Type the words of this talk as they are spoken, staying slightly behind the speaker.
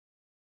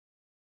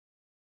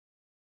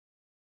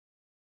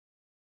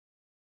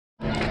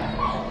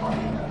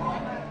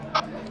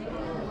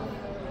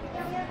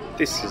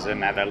This is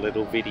another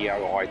little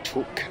video I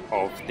took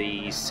of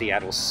the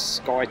Seattle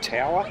Sky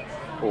Tower,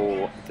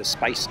 or the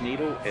Space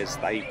Needle as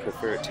they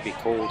prefer it to be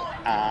called.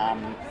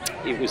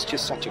 It was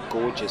just such a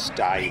gorgeous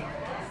day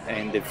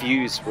and the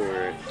views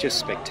were just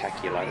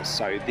spectacular.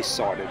 So this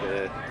side of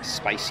the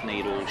Space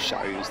Needle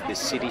shows the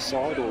city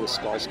side, all the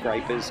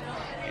skyscrapers,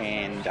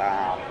 and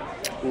a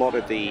lot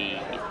of the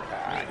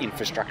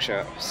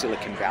infrastructure,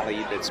 Silicon Valley,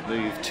 that's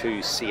moved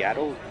to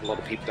Seattle. A lot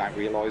of people don't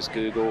realise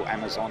Google,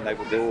 Amazon, they're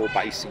all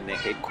basing their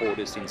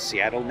headquarters in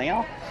Seattle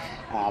now.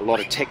 A lot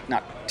of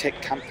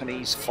tech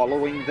companies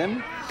following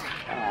them.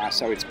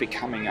 So it's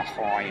becoming a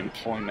high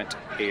employment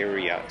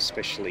area,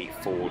 especially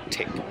for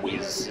tech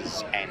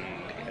whizzes and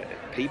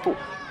people.